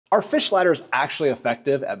Are fish ladders actually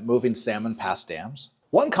effective at moving salmon past dams?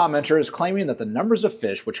 One commenter is claiming that the numbers of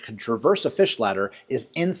fish which can traverse a fish ladder is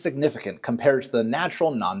insignificant compared to the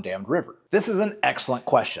natural non-dammed river. This is an excellent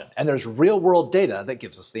question, and there's real-world data that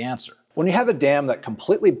gives us the answer. When you have a dam that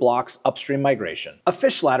completely blocks upstream migration, a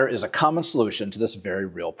fish ladder is a common solution to this very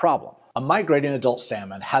real problem. A migrating adult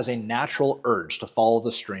salmon has a natural urge to follow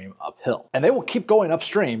the stream uphill, and they will keep going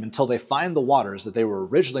upstream until they find the waters that they were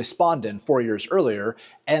originally spawned in 4 years earlier,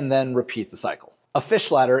 and then repeat the cycle. A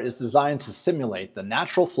fish ladder is designed to simulate the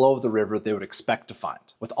natural flow of the river they would expect to find,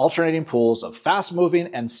 with alternating pools of fast-moving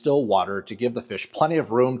and still water to give the fish plenty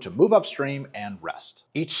of room to move upstream and rest.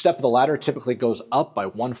 Each step of the ladder typically goes up by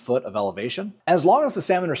 1 foot of elevation. As long as the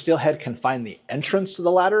salmon or steelhead can find the entrance to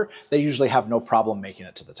the ladder, they usually have no problem making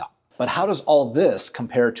it to the top. But how does all this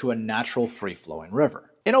compare to a natural free-flowing river?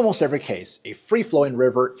 In almost every case, a free-flowing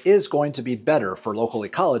river is going to be better for local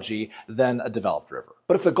ecology than a developed river.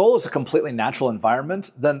 But if the goal is a completely natural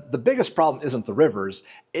environment, then the biggest problem isn't the rivers,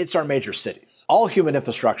 it's our major cities. All human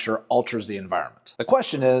infrastructure alters the environment. The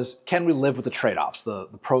question is, can we live with the trade-offs, the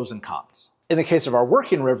pros and cons? In the case of our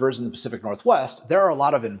working rivers in the Pacific Northwest, there are a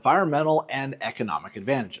lot of environmental and economic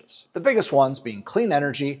advantages. The biggest ones being clean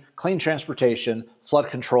energy, clean transportation, flood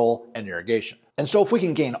control, and irrigation. And so if we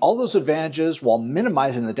can gain all those advantages while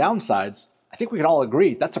minimizing the downsides, I think we can all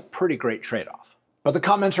agree that's a pretty great trade-off. But the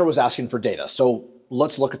commenter was asking for data, so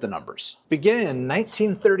let's look at the numbers. Beginning in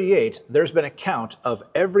 1938, there's been a count of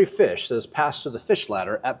every fish that has passed through the fish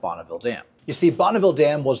ladder at Bonneville Dam. You see, Bonneville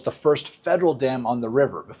Dam was the first federal dam on the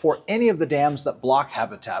river before any of the dams that block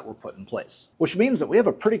habitat were put in place, which means that we have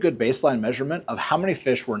a pretty good baseline measurement of how many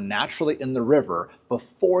fish were naturally in the river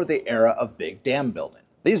before the era of big dam building.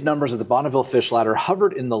 These numbers at the Bonneville fish ladder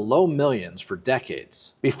hovered in the low millions for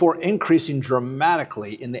decades, before increasing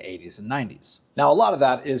dramatically in the 80s and 90s. Now, a lot of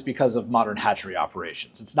that is because of modern hatchery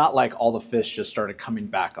operations. It's not like all the fish just started coming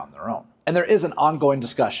back on their own. And there is an ongoing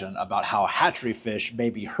discussion about how hatchery fish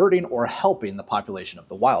may be hurting or helping the population of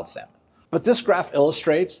the wild salmon. But this graph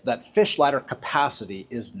illustrates that fish ladder capacity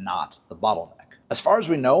is not the bottleneck. As far as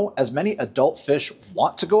we know, as many adult fish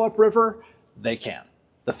want to go upriver, they can.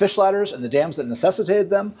 The fish ladders and the dams that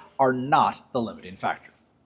necessitated them are not the limiting factor.